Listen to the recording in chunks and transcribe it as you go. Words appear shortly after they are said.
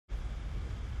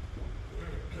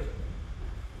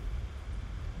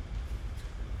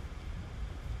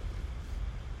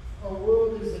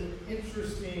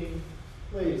interesting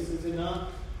place, is it not?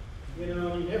 You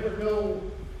never know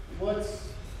what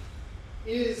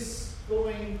is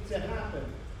going to happen.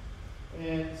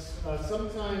 And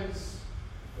sometimes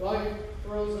life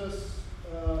throws us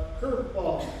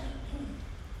curveballs.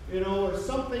 Or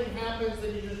something happens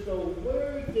that you just go,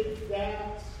 where did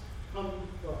that come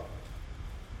from?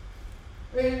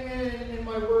 And in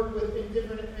my work in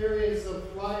different areas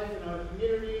of life in our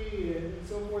community and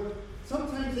so forth,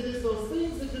 sometimes it is those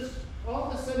things that just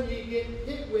all of a sudden you get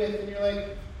hit with and you're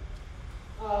like,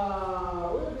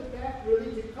 where did that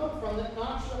really come from that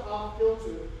knocks you off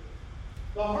kilter?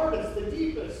 The hardest, the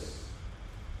deepest,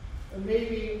 and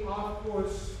maybe off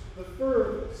course the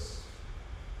furthest.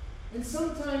 And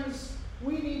sometimes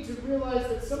we need to realize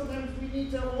that sometimes we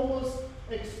need to almost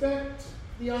expect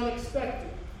the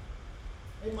unexpected.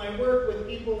 In my work with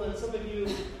people, and some of you,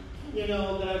 that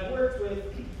I've worked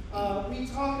with, we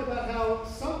talk about how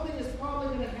something is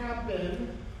probably going to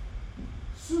happen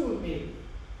soon, maybe.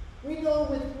 We know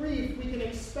with grief we can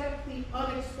expect the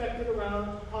unexpected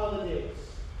around holidays,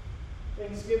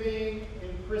 Thanksgiving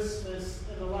and Christmas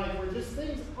and the like, where just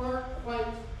things aren't quite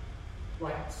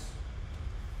right.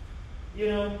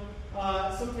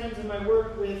 Sometimes in my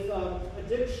work with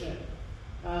addiction,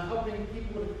 helping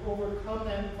people to overcome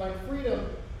that and find freedom,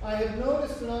 I have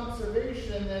noticed an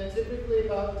observation that typically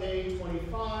about day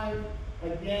 25,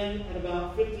 again at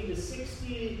about 50 to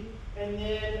 60, and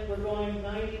then we're going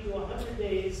 90 to 100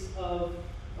 days of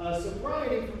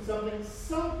sobriety from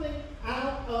something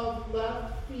out of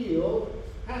left field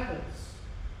happens.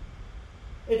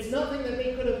 It's nothing that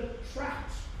they could have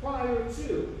tracked prior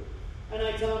to. And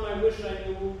I tell them I wish I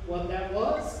knew what that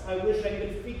was. I wish I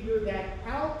could figure that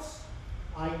out.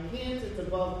 I can't. It's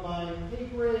above my pay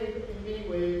grade in many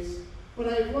ways. But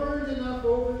I've learned enough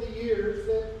over the years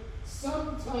that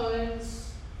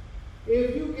sometimes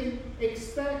if you can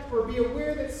expect or be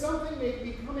aware that something may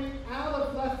be coming out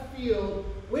of left field,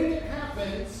 when it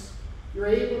happens, you're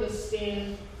able to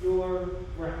stand your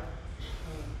ground.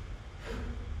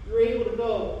 You're able to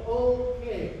go,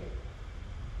 okay,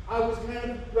 I was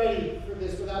kind of ready for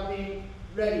this without being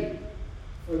ready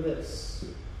for this.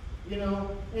 And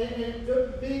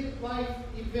the big life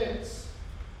events.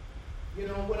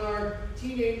 When our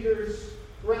teenagers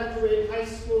graduate high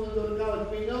school and go to college,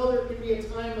 we know there can be a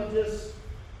time of just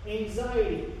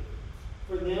anxiety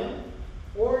for them,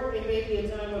 or it may be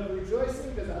a time of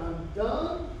rejoicing because I'm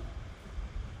done.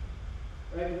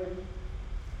 Right?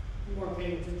 You weren't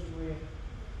paying attention, were you?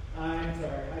 I'm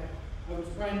sorry. I was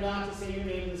trying not to say your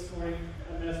name this morning.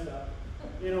 I messed up.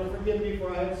 Forgive me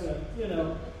for I have said.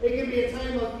 It can be a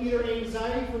time of either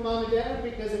anxiety for mom and dad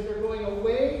because if they're going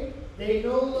away, they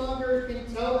no longer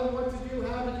can tell them what to do,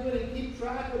 how to do it, and keep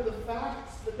track of the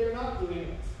facts that they're not doing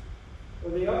it,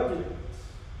 or they are doing it.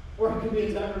 Or it can be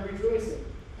a time of rejoicing.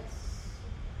 Yes.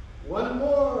 One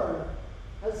more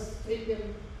has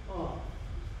taken off.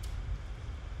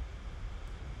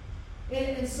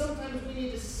 And sometimes we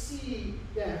need to see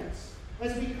that.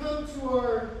 As we come to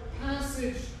our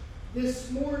passage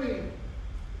this morning,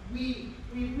 we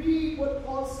read what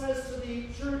Paul says to the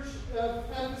church of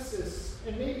Ephesus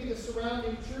and maybe the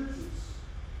surrounding churches.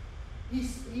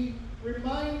 He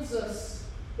reminds us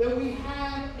that we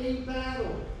had a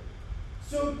battle.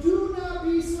 So do not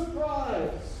be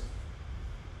surprised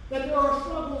that there are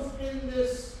struggles in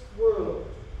this world.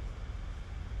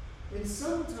 And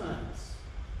sometimes,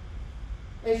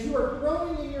 as you are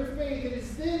growing in your faith, it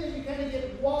is then that you kind of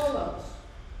get walloped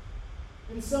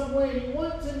in some way. And you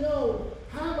want to know,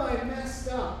 have I messed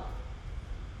up?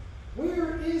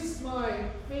 Where is my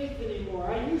faith anymore?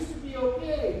 I used to be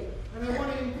okay. And I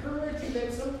want to encourage you that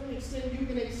to some extent you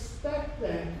can expect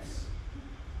that.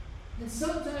 And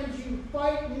sometimes you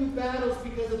fight new battles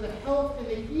because of the health and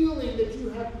the healing that you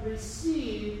have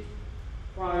received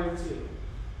prior to.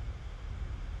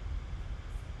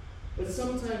 But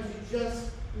sometimes you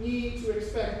just need to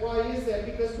expect. Why is that?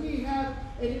 Because we have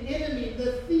an enemy,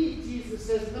 the thief, Jesus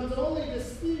says, comes only to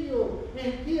steal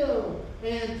and kill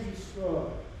and destroy.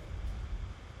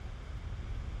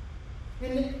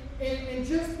 And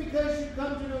just because you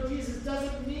come to know Jesus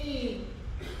doesn't mean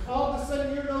all of a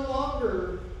sudden you're no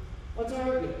longer a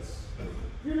target.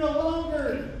 You're no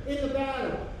longer in the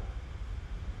battle.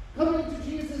 Coming to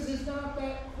Jesus is not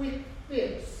that quick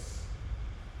fix.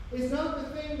 It's not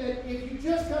the thing that if you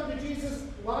just come to Jesus,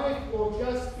 life will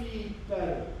just be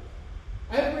better.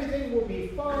 Everything will be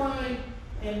fine,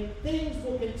 and things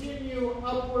will continue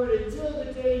upward until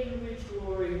the day you reach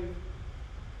glory,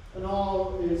 and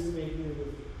all is made new with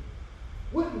you.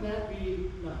 Wouldn't that be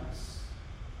nice?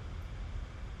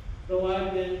 Though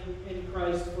I've been in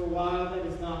Christ for a while, that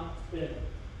has not been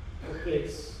the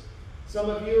case. Some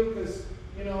of you, because,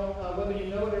 whether you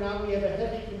know it or not, we have a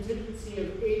heavy contingency of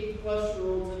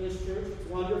 80-plus-year-olds in this church. It's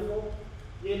wonderful.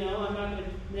 I'm not going to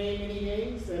name any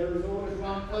names that are as old as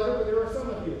Ron Clutter, but there are some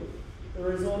of you that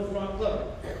are as old as Ron Clutter.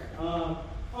 I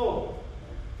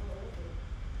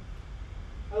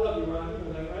love you, Ron. You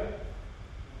know that, right?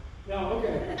 No,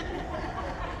 okay.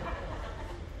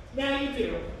 Now you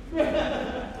do.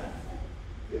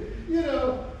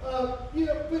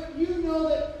 But you know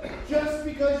that just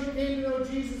because you came to know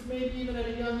Jesus, maybe even at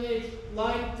a young age,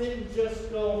 life didn't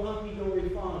just go hunky-dory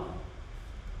fine.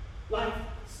 Life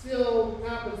still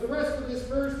happens. The rest of this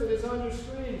verse that is on your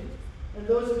screen, and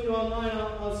those of you online,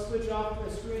 I'll switch off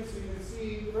the screen so you can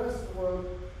see the rest of the world.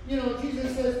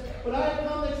 Jesus says, but I have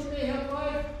come that you may have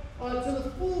life to the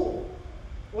full,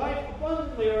 life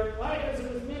abundantly, or life as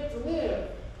it was meant to live,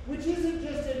 which isn't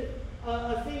just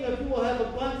a thing of you will have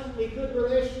abundantly good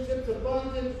relationships,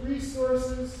 abundant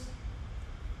resources.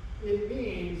 It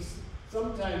means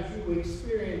sometimes you will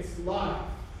experience life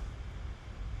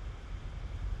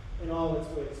in all its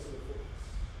ways to the fullest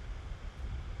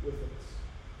with it.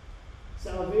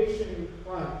 Salvation in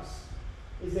Christ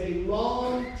is a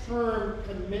long-term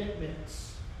commitment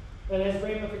that has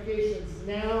ramifications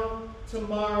now,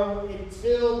 tomorrow,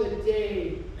 until the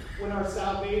day when our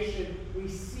salvation we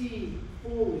see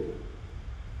fully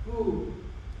who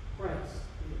Christ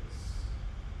is.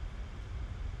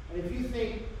 And if you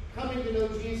think coming to know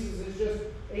Jesus is just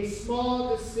a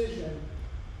small decision,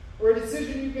 or a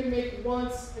decision you can make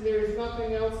once and there is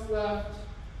nothing else left,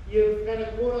 you've kind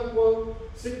of quote-unquote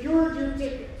secured your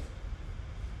ticket,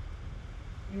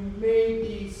 you may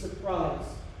be surprised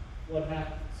what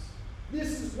happens.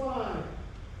 This is why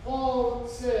Paul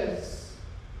says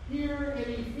here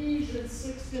in Ephesians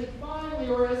 6, and finally,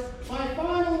 or as my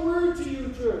final word to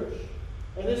you, church,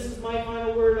 and this is my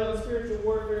final word on spiritual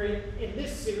warfare in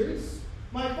this series,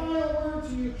 my final word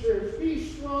to you, church, be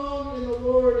strong in the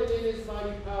Lord and in his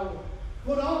mighty power.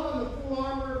 Put on the full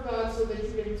armor of God so that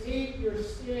you can take your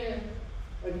stand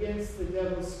against the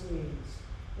devil's schemes.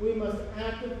 We must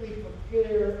actively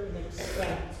prepare and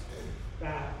expect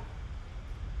battle.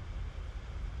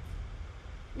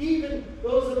 Even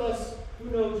those of us who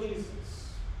know Jesus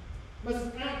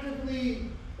must actively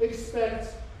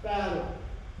expect battle.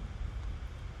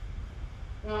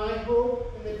 Now, I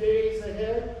hope in the days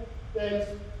ahead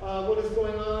that what is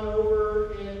going on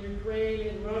over in Ukraine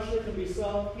and Russia can be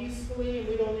solved peacefully and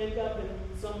we don't end up in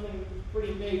something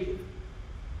pretty major.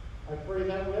 I pray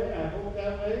that way. I hope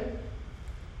that way.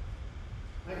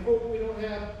 I hope we don't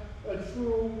have a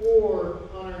true war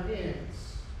on our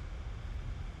hands.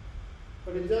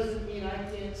 But it doesn't mean I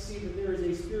can't see that there is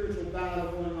a spiritual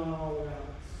battle going on all around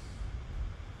us.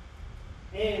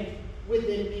 And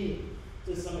within me,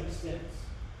 to some extent.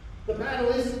 The battle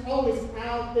isn't always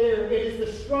out there. It is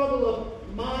the struggle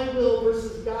of my will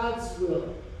versus God's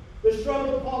will. The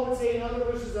struggle, Paul would say in other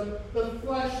verses, of the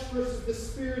flesh versus the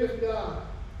Spirit of God.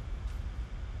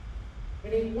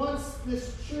 And he wants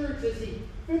this church, as he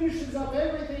finishes up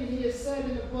everything he has said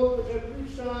in the book, which I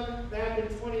preached on back in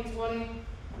 2020,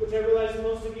 which I realize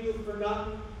most of you have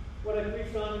forgotten what I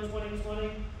preached on in 2020,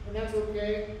 and that's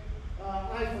okay.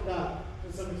 I forgot,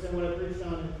 to some extent, what I preached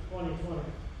on in 2020.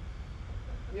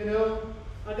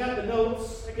 I got the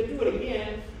notes. I could do it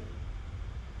again.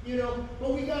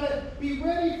 But we got to be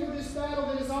ready for this battle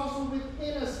that is also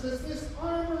within us. This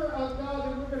armor of God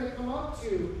that we're going to come up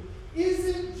to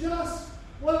isn't just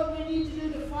what we need to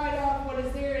do to fight off what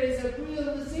is there. It is a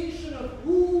realization of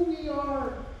who we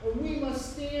are, and we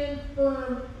must stand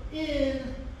firm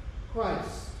in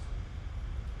Christ.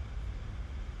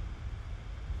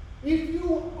 If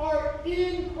you are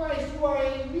in Christ, you are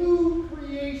a new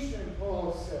creation,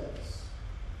 Paul says.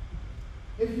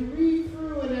 If you read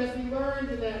through, and as we learned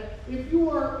in that, if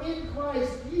you are in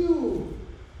Christ, you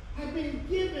have been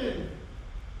given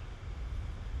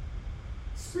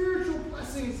spiritual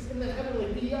blessings in the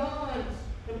heavenly, beyond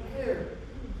compare.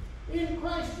 In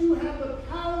Christ, you have the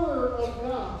power of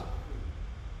God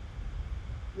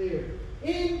there.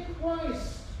 In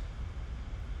Christ,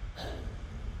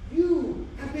 you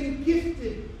have been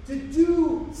gifted to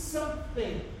do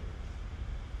something.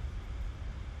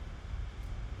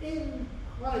 In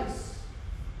Christ,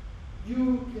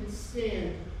 you can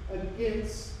stand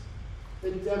against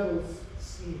the devil's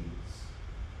schemes.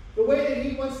 The way that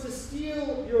he wants to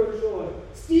steal your joy,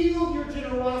 steal your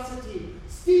generosity,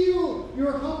 steal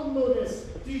your humbleness,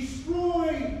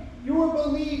 destroy your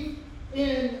belief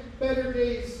in better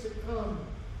days to come.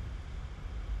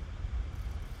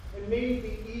 And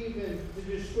maybe even to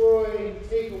destroy and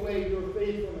take away your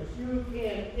faithfulness. You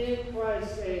can, in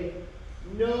Christ, say,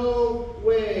 no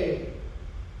way,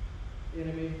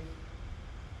 enemy.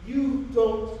 you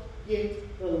don't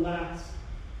get the last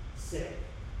say.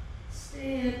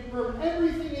 Stand firm.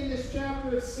 Everything in this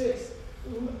chapter of 6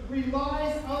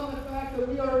 relies on the fact that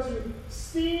we are to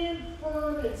stand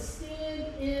firm and stand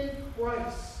in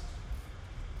Christ.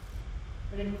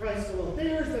 And in Christ alone.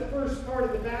 There's the first part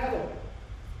of the battle.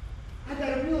 I've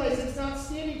got to realize it's not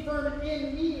standing firm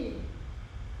in me.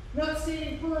 Not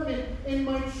standing firm in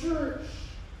my church.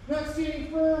 Not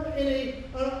standing firm in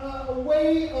a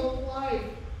way of life.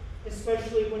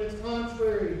 Especially when it's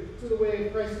contrary to the way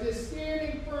of Christ. It is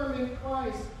standing firm in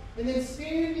Christ. And then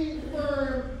standing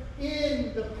firm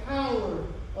in the power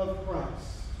of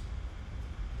Christ.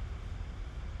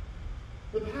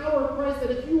 The power of Christ,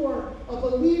 that if you are a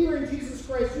believer in Jesus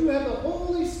Christ, you have the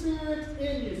Holy Spirit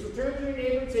in you. So turn to your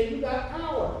neighbor and say, you got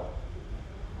power.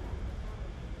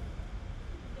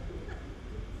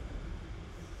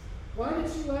 Why did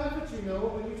she laugh at you,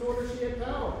 Noah, when you told her she had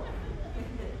power?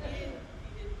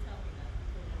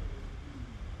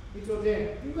 He told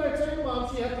Dan, you got to tell your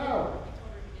mom she had power.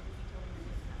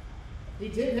 He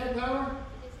didn't have power?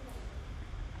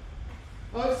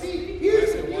 See,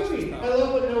 here's the beauty. I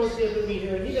love what Noah's giving me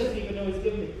here, and he doesn't even know he's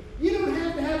giving me. You don't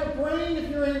have to have a brain if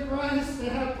you're in Christ to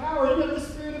have power. You have the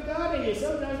Spirit of God in you.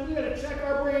 Sometimes we got to check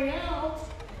our brain out,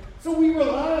 so we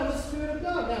rely on the Spirit of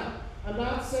God. Now, I'm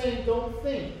not saying don't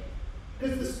think,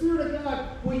 because the Spirit of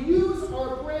God will use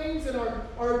our brains and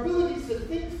our abilities to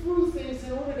think through things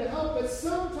in order to help, but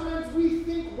sometimes we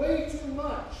think way too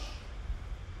much.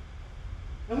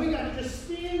 And we got to just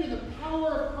stand in the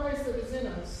power of Christ that is in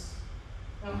us.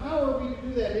 Now, how are we to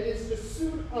do that? It is to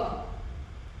suit up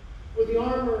with the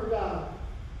armor of God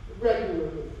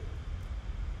regularly.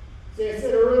 See, I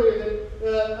said earlier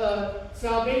that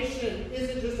salvation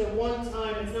isn't just a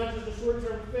one-time, it's not just a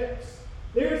short-term fix.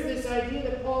 There's this idea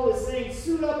that Paul is saying,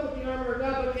 suit up with the armor of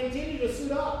God, but continue to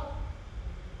suit up.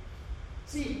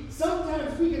 See,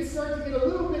 sometimes we can start to get a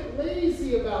little bit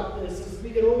lazy about this as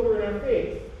we get older in our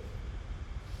faith.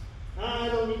 I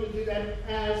don't need to do that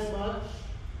as much.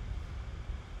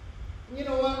 You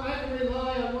know what? I can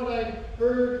rely on what I've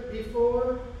heard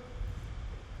before.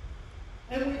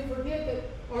 And we forget that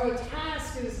our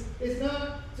task is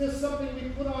not just something we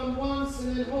put on once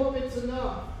and then hope it's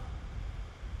enough.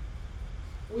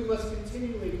 We must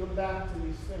continually come back to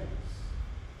these things.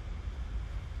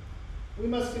 We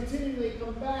must continually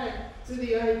come back to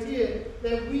the idea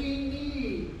that we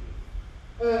need,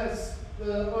 as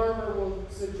the armor will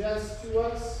suggest to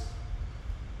us,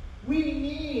 we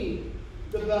need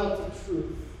the belt of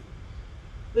truth.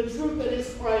 The truth that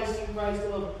is Christ and Christ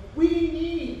alone. We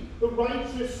need the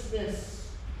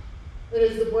righteousness that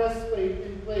is the breastplate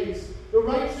in place. The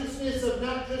righteousness of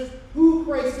not just who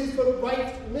Christ is, but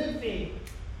right living,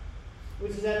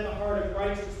 which is at the heart of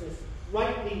righteousness.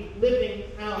 Rightly living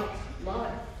out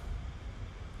life.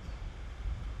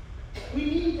 We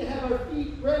need to have our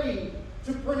feet ready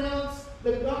to pronounce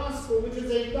the gospel, which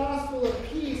is a gospel of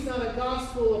peace, not a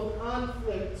gospel of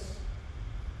conflict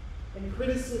and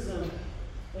criticism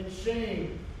and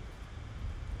shame,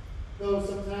 though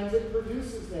sometimes it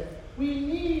produces that. We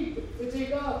need to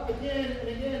take up again and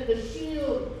again the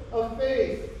shield of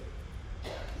faith,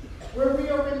 where we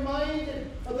are reminded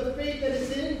of the faith that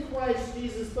is in Christ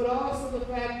Jesus, but also the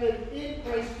fact that in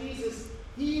Christ Jesus,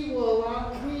 He will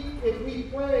allow, if we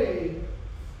pray,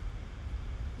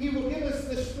 He will give us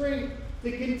the strength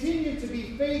to continue to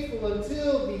be faithful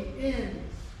until the end.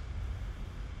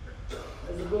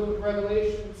 As the book of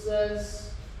Revelation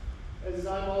says, as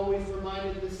I'm always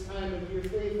reminded this time of year,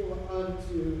 faithful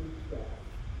unto death.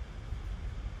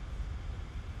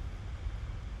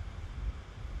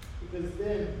 Because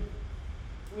then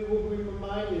we will be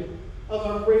reminded of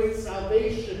our great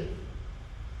salvation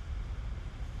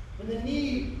and the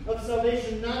need of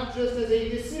salvation, not just as a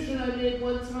decision I made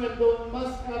one time, though it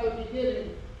must have a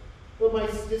beginning, but my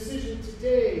decision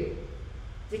today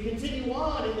to continue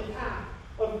on in the path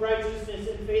of righteousness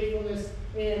and faithfulness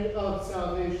and of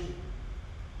salvation.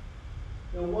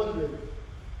 No wonder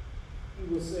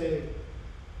He will say,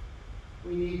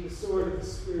 we need the sword of the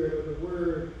Spirit, or the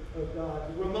Word of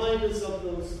God, to remind us of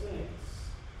those things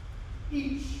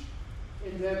each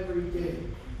and every day.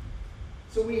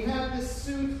 So we have this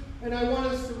suit, and I want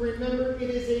us to remember it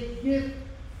is a gift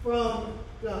from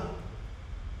God.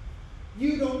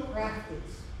 You don't craft it.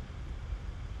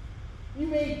 You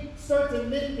may start to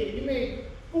mend it. You may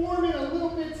form it a little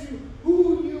bit to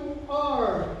who you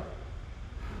are.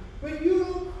 But you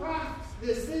don't craft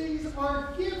this. These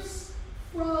are gifts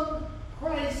from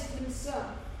Christ Himself.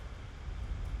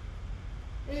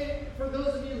 And for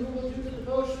those of you who will do the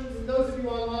devotions, and those of you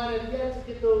online have yet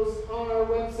to get those on our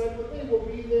website, but they will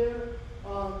be there,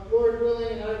 Lord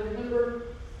willing. And I remember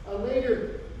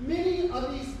later. Many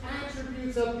of these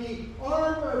attributes of the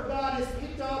armor of God is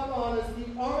picked up on as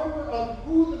the armor of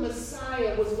who the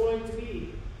Messiah was going to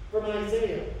be from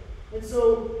Isaiah. And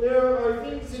so there are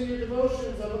things in your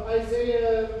devotions of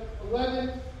Isaiah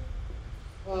 11,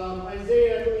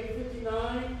 Isaiah, I believe,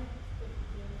 59,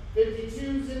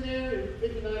 52's in there.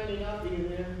 59 may not be in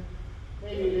there.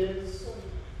 Maybe it is.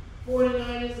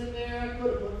 49 is in there. I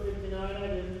could have put 59. I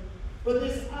didn't. But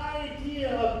this idea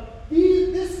of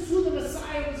this is who the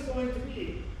Messiah was going to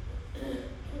be,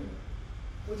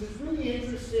 which is really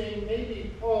interesting.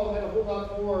 Maybe Paul had a whole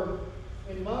lot more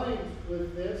in mind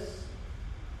with this.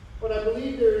 But I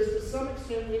believe there is, to some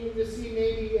extent, we need to see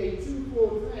maybe a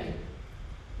twofold thing.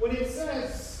 When it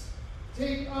says,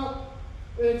 take up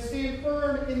and stand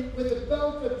firm with the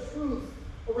belt of truth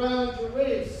around your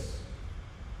waist,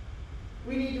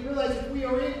 we need to realize if we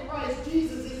are in Christ,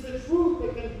 Jesus is the truth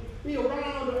that can be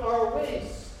around our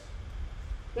waist.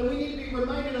 Then we need to be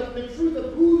reminded of the truth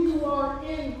of who you are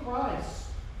in Christ.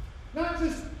 Not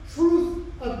just truth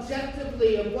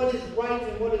objectively of what is right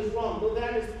and what is wrong, though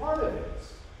that is part of it.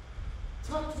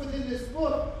 Tucked within this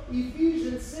book,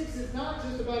 Ephesians 6 is not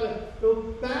just about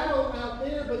the battle out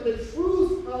there, but the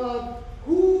truth of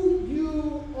who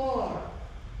you are.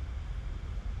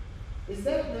 Is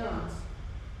that not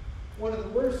one of the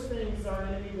worst things our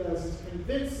enemy does, is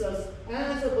convince us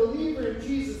as a believer in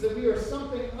Jesus that we are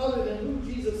something other than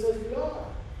who Jesus says we are.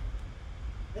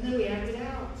 And then we act it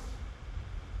out.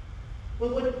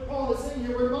 But what Paul is saying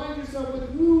here, remind yourself with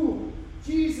who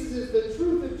Jesus is, the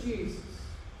truth of Jesus.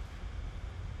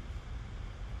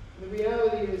 The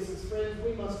reality is, friends,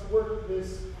 we must work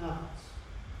this out.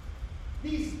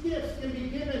 These gifts can be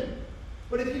given,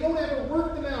 but if you don't ever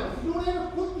work them out, if you don't ever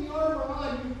put the armor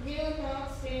on, you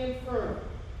cannot stand firm.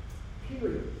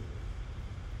 Period.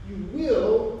 You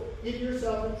will get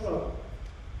yourself in trouble.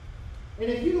 And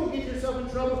if you don't get yourself in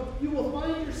trouble, you will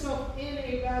find yourself in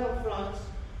a battlefront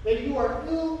that you are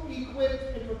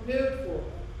ill-equipped and prepared for.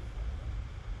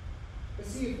 But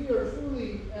see, if we are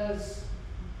truly, as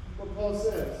what Paul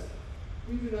says,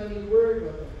 we do not need to worry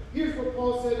about that. Here's what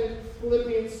Paul said in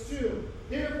Philippians 2.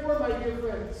 Therefore, my dear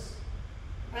friends,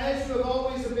 as you have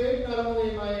always obeyed, not only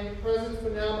in my presence,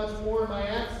 but now much more in my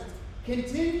absence,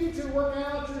 continue to work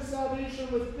out your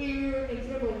salvation with fear and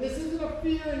trembling. This isn't a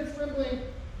fear and trembling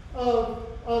of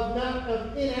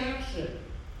inaction.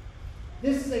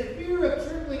 This is a fear of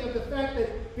trembling of the fact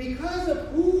that because of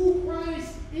who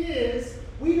Christ is,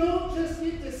 we don't just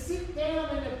get to sit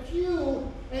down in a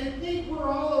pew and think we're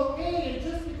all okay, and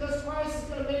just because Christ is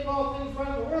going to make all things right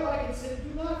in the world, I can sit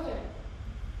and do nothing.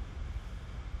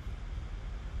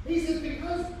 He says,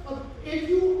 because if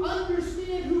you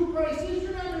understand who Christ is,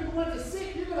 you're not going to want to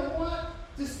sit. You're going to want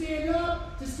to stand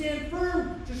up, to stand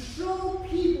firm, to show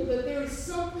people that there is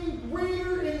something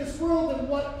greater in this world than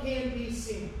what can be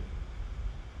seen.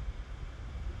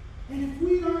 And if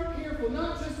we aren't careful,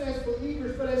 not just as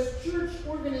believers, but as church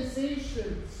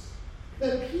organizations,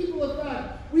 the people of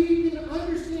God, we can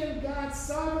understand God's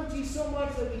sovereignty so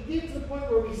much that we get to the point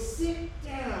where we sit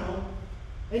down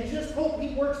and just hope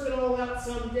He works it all out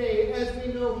someday, as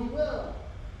we know He will.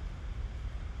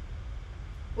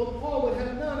 But Paul would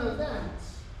have none of that,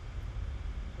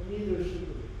 and neither should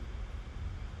we.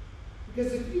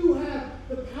 Because if you have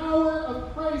the power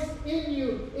of Christ in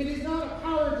you, it is not a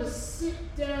power to sit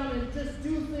down and just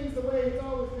do things the way it's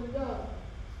always been done.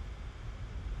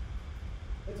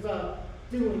 It's about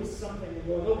doing something and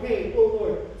going, okay, oh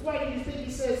Lord. That's why do you think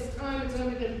He says time and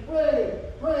time again,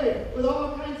 pray with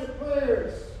all kinds of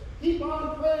prayers. Keep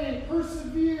on praying,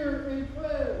 persevere in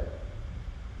prayer.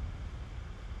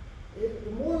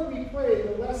 The more we pray,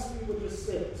 the less we will just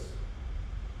sit.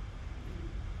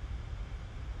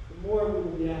 The more we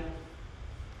will be active.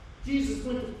 Jesus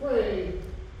went to pray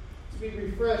to be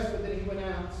refreshed, but then He went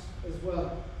out as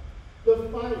well. The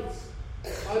fight,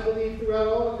 I believe, throughout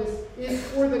all of this is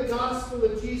for the gospel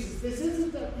of Jesus. This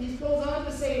isn't that, He goes on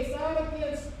to say, it's not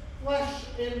against flesh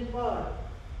and blood.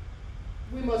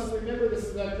 We must remember this,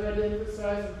 as I've tried to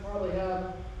emphasize and probably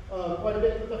have quite a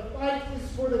bit, but the fight is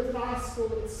for the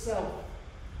gospel itself.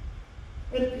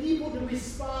 And people to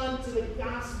respond to the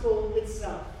gospel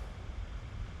itself.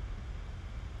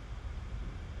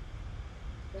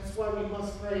 That's why we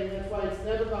must pray, and that's why it's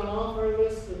never gone off our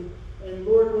list, and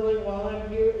Lord willing, while I'm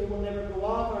here, it will never go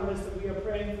off our list that we are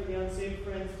praying for the unsaved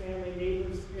friends, family,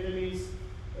 neighbors, enemies,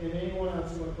 and anyone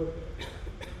else you want to put there.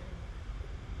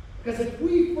 Because if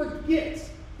we forget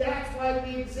that's why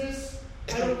we exist,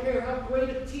 I don't care how great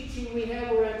a teaching we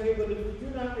have around here, but if we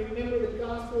do not remember the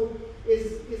gospel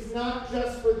is not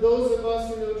just for those of us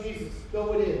who know Jesus,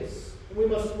 though it is. And we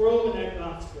must grow in that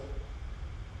gospel.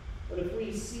 But if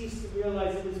we cease to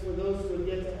realize it is for those who have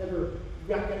yet to ever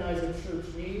recognize a church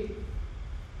need,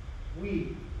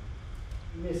 we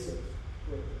miss it.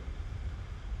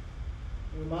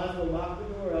 We might as well lock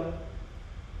the door up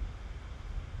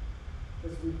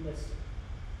because we've missed it.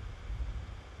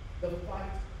 The fight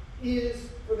is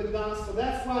for the gospel.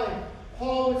 That's why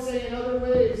Paul would say in other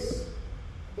ways,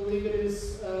 I believe it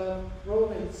is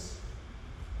Romans,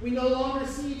 we no longer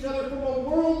see each other from a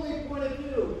worldly point of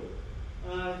view.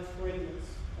 It's Corinthians.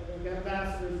 I think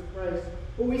ambassadors of Christ.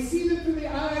 But we see them through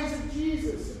the eyes of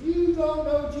Jesus. If you don't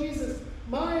know Jesus,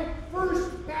 my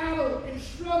first battle and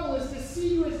struggle is to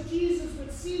see you as Jesus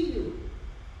would see you.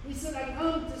 He said, I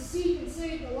come to seek and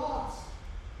save the lost.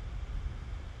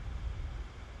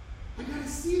 I got to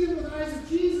see them with the eyes of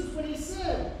Jesus when he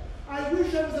said, I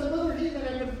wish I was a mother hen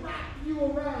that I could wrap you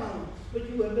around, but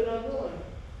you have been unwilling.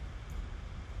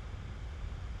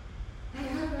 I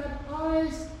have to have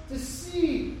eyes to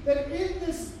see that in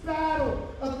this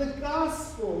battle of the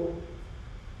gospel,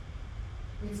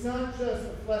 it's not just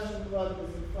the flesh and blood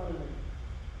that's in front of me.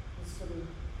 It's for the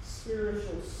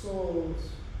spiritual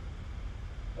souls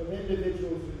of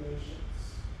individuals and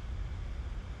nations.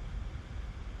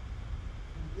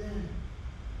 And then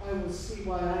I will see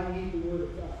why I need the Word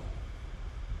of God.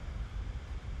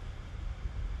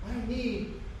 I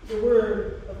need the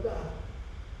Word of God.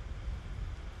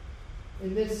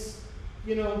 In this,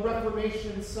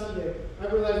 Reformation Sunday, I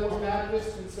realize we're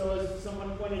Baptist, and so as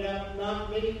someone pointed out,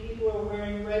 not many people are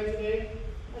wearing red today.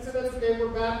 I said, that's okay, we're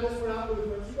Baptists, we're not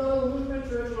Lutherans. You go to the Lutheran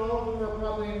church, and all of them are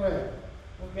probably in red.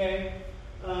 Okay?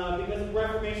 Because of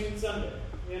Reformation Sunday.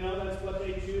 That's what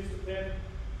they choose to pick.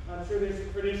 I'm sure there's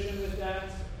a tradition with that.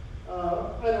 I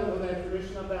don't know that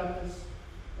tradition, I'm Baptist.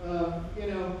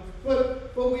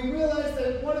 But we realize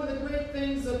that one of the great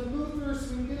things of Luther,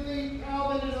 Zwingli,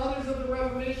 Calvin, and others of the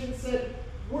Reformation said,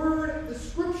 the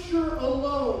Scripture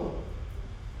alone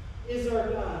is our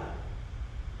God.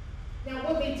 Now,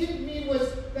 what they didn't mean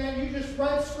was that you just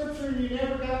read Scripture and you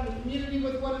never got in community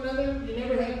with one another. You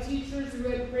never had teachers who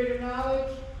had greater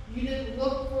knowledge. You didn't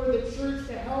look for the church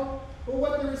to help. But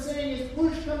what they were saying is,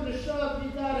 push come to shove,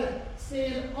 you've got to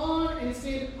stand on and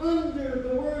stand under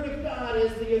the Word of God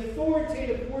as the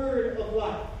authoritative Word of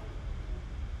life.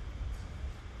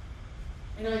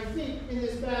 And I think in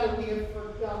this battle we have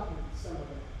forgotten some of that.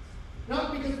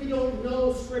 Not because we don't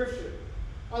know Scripture.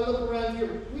 I look around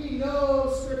here. We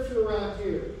know Scripture around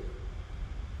here.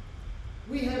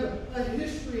 We have a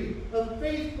history of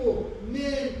faithful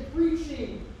men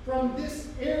preaching from this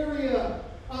area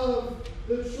of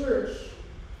the church,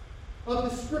 of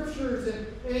the Scriptures,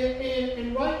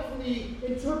 and rightfully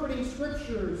interpreting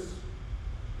Scriptures.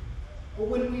 But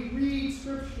when we read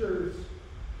Scriptures,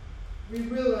 we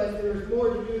realize there's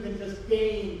more to do than just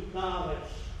gain knowledge.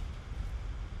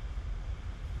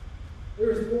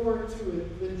 There's more to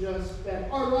it than just that.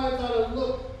 Our lives ought to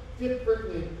look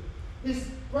differently.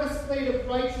 This breastplate of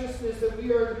righteousness that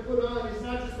we are to put on is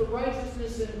not just the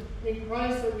righteousness in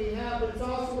Christ that we have, but it's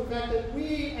also the fact that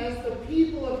we, as the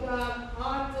people of God,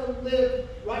 ought to live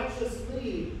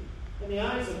righteously in the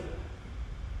eyes of God.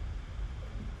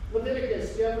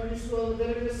 Leviticus. Do you ever used to know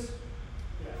Leviticus?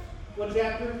 Yeah. What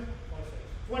chapter?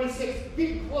 26.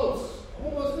 Getting close.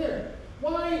 Almost there.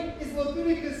 Why is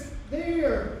Leviticus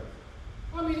there?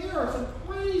 I mean, there are some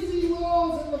crazy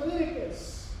laws in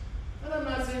Leviticus. And I'm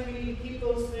not saying we need to keep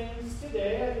those things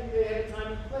today. I think they have a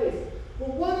time and place. But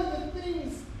one of the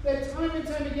things that time and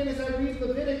time again as I read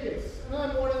Leviticus, and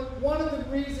I'm one of the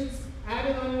reasons, add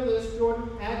it on your list, Jordan,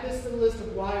 add this to the list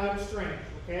of why I'm strange,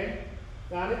 okay?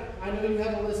 Got it? I know you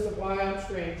have a list of why I'm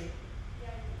strange.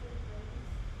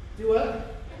 Do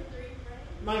what?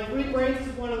 My three brains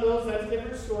is one of those. That's a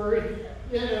different story.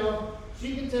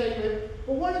 She can tell you it.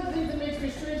 But one of the things that makes me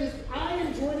strange is I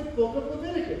enjoy the book of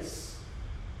Leviticus.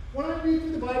 When I read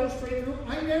through the Bible straight through,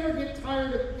 I never get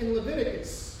tired in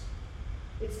Leviticus.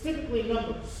 It's typically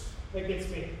Numbers that gets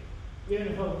me.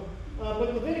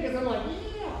 But Leviticus, I'm like,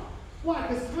 yeah. Why?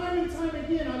 Because time and time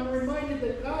again, I'm reminded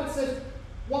that God says,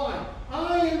 why?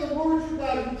 I am the Lord your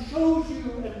God who chose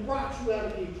you and brought you out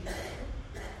of Egypt.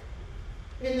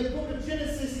 In the book of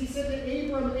Genesis, he said to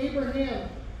Abraham,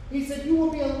 he said, you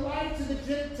will be a light to the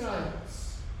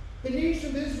Gentiles. The nation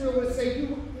of Israel would say,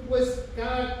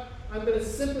 God, I'm going to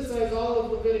synthesize all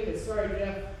of Leviticus. Sorry,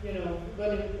 Jeff, but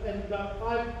in about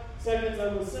 5 seconds, I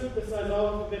will synthesize all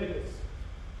of Leviticus.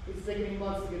 It's taking me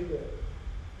months to get to it.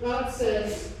 God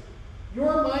says,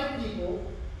 you're my people,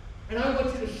 and I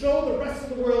want you to show the rest of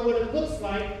the world what it looks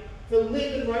like to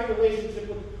live in right relationship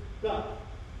with God.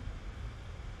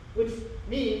 Which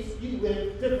means you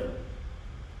live differently.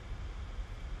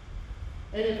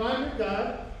 And if I'm your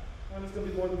God, I'm just going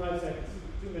to be more than 5 seconds.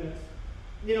 2 minutes.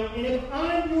 And if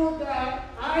I'm your guide,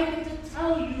 I get to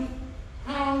tell you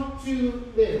how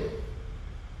to live.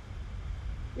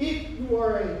 If you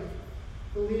are a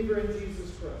believer in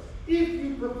Jesus Christ, if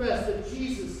you profess that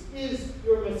Jesus is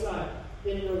your Messiah,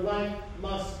 then your life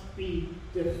must be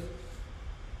different.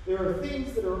 There are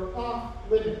things that are off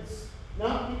limits,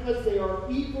 not because they are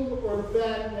evil or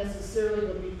bad necessarily,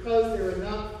 but because they are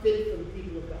not fit for the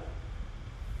people of God.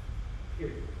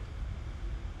 Period.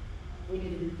 We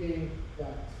need to regain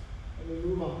that. And we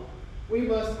move on. We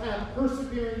must have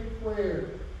persevering prayer,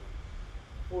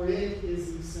 for it is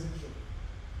essential.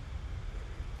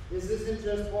 This isn't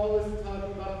just, Paul isn't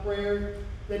talking about prayer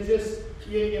that just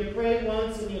you pray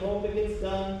once and you hope it gets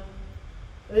done.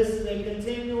 This is a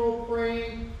continual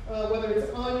praying, whether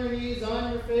it's on your knees,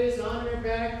 on your face, on your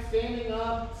back, standing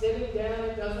up, sitting down,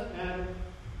 it doesn't matter.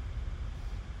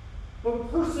 But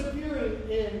persevering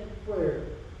in prayer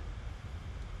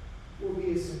will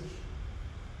be essential.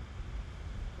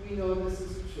 We know this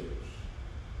is a church.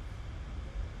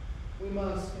 We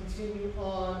must continue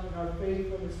on in our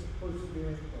faithfulness to persevere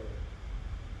in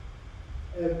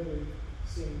prayer every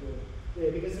single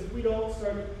day. Because if we don't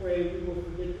start to pray, we will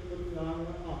forget to put the on.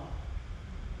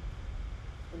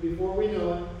 And before we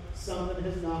know it, something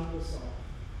has knocked us off.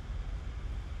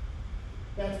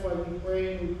 That's why we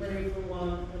pray, and we pray for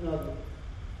one another.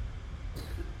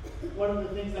 One of the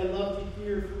things I love to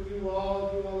hear from you all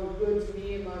are good to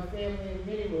me and my family in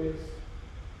many ways.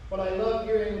 But I love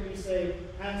hearing when you say,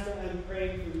 Pastor, I'm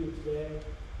praying for you today.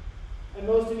 And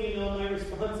most of you know my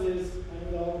response is, I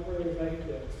need all the prayers I can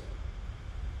get.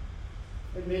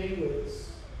 In many ways.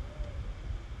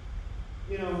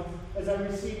 As I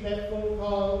received that phone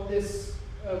call this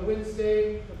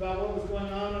Wednesday about what was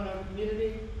going on in our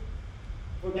community,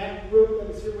 for that group that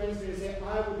was here Wednesday to say,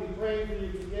 I will be praying for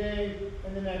you today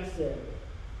and the next day.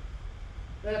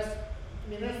 That's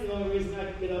the only reason I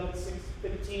could get up at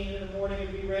 6:15 in the morning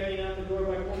and be ready out the door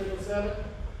by 6:45.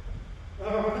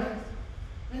 All right?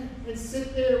 And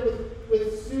sit there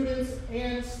with students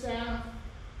and staff,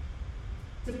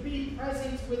 to be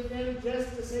present with them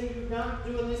just to say you're not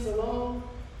doing this alone.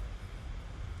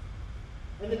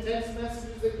 And the text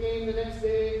messages that came the next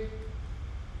day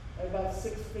at about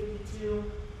 6:52,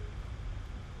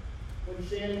 when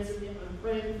Shannon said, I'm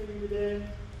praying for you today.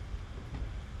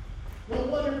 No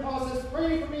wonder Paul says,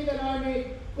 pray for me that I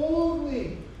may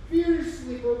boldly,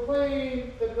 fiercely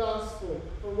proclaim the gospel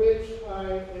for which I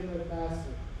am a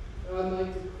pastor. I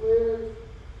might declare it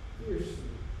fiercely.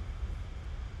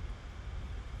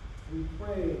 We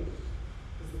pray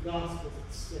because the gospel is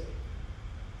at stake.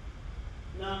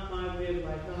 Not my way of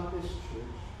life, not this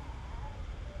church,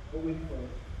 but we pray.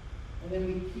 And then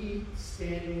we keep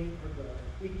standing our ground.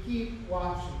 We keep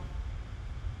watching.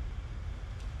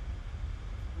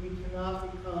 We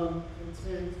cannot become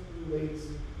content and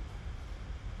lazy,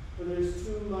 for there's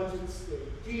too much at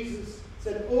stake. Jesus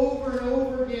said over and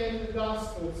over again in the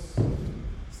Gospels,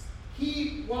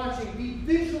 keep watching. Be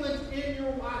vigilant in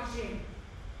your watching.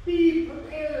 Be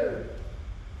prepared.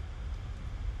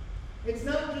 It's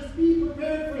not just be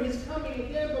prepared for his coming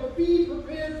again, but be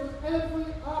prepared for every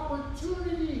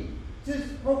opportunity to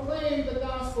proclaim the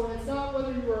gospel. And it's not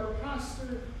whether you are a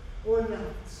pastor or not.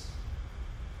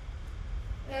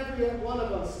 Every one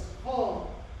of us is called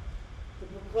to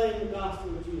proclaim the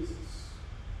gospel of Jesus.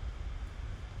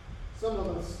 Some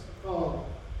of us are called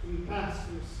to be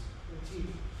pastors and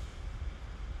teachers.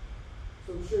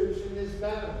 So, church, in this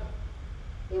battle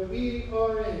that we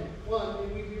are in,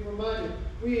 may we be reminded,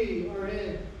 we are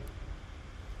in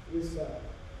this battle.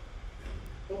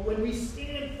 But when we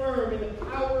stand firm in the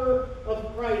power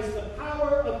of Christ, the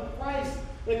power of Christ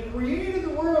that created the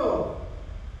world,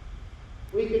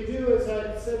 we can do, as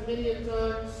I've said many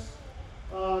times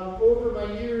over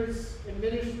my years in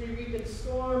ministry, we can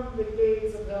storm the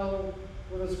gates of hell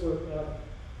for this work out.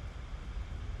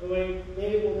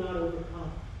 They will not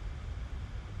overcome.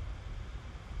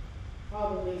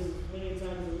 Problem is, many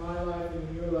times in my life and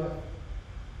in your life,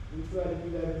 we try to do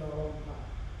that in our own power.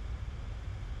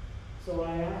 So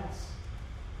I ask,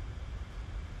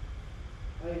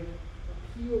 I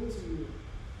appeal to you,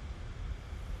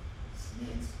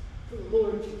 submit to the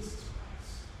Lord Jesus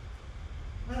Christ.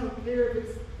 I don't care if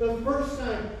it's the first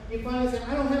time you finally say,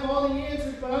 I don't have all the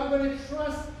answers, but I'm going to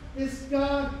trust this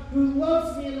God who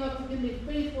loves me enough to give me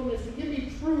faithfulness, to give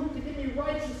me truth, to give me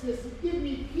righteousness, to give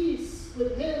me peace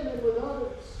with him and with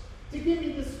others, to give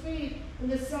me this faith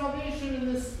and this salvation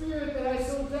and this spirit that I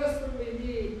so desperately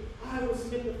need. I will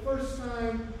submit the first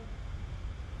time,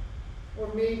 or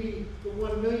maybe the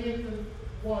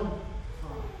 1,000,001 time.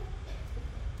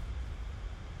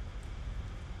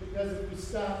 The because if we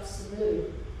stop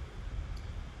submitting,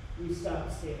 we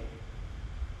stop standing.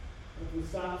 If we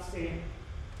stop standing,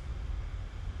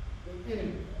 the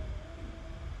enemy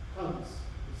comes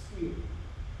to steal,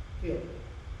 kill,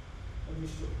 and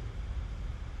destroy.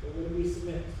 But when we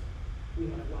submit, we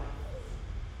have life.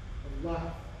 And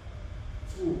life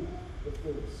to the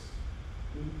fullest.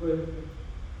 We pray.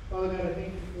 Father God, I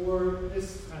thank you for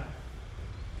this time.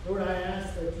 Lord, I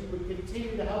ask that you would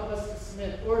continue to help us to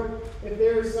submit. Lord, if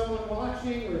there is someone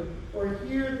watching or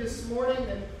here this morning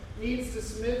that needs to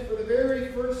submit for the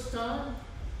very first time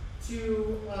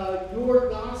to your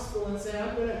gospel and say,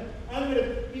 I'm going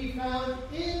to be found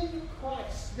in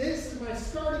Christ. This is my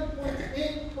starting point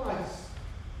in Christ.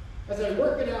 As I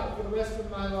work it out for the rest of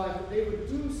my life, that they would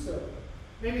do so.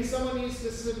 Maybe someone needs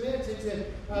to submit into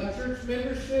church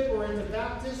membership or into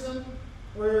baptism,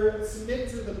 or submit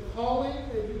to the calling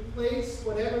that you place,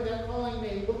 whatever that calling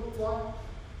may look like.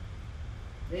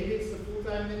 Maybe it's the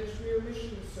full-time ministry or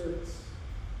mission service,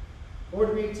 or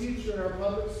to be a teacher in our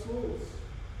public schools,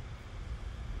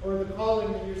 or the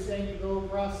calling that you're saying to go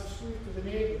across the street to the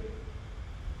neighbor,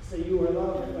 say you are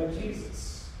loved by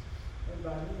Jesus and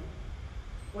by me.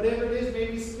 Whatever it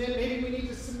is, maybe we need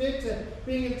to submit to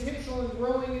being intentional and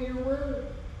growing in your word.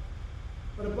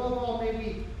 But above all, may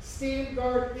we stand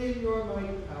guard in your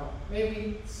mighty power. May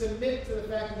we submit to the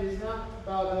fact that it is not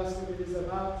about us, but it is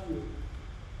about you.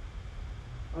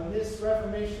 On this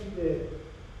Reformation Day,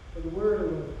 for the word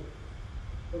alone,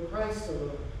 for Christ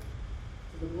alone,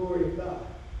 to the glory of God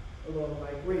alone,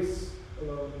 by grace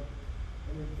alone,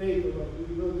 and in faith alone,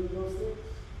 we will do those things.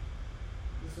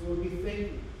 And so Lord, we thank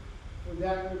you for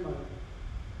that reminder.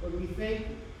 Lord, we thank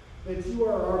you that you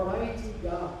are our mighty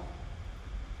God,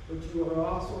 but you are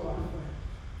also our friend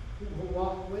who will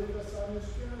walk with us on this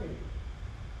journey.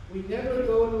 We never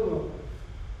go it alone,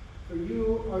 for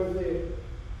you are there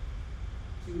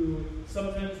to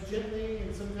sometimes gently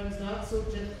and sometimes not so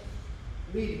gently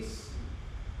lead us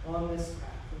on this path.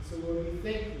 And so, Lord, we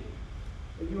thank you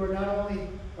that you are not only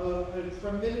a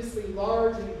tremendously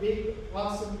large and big,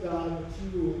 awesome God,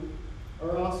 but you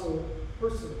are also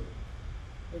personal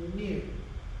and near,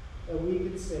 that we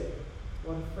can say,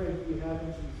 one friend we have in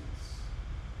Jesus,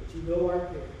 that you know our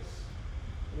cares,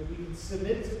 and that we can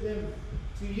submit to them,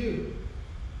 to you,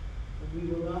 and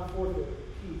we will not forfeit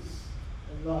the peace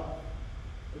and love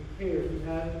and care you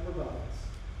have to provide us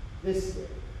this day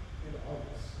and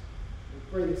always.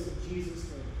 We pray this in Jesus'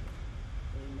 name.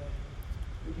 Amen.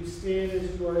 Would you stand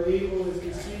as you are able as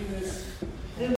we sing this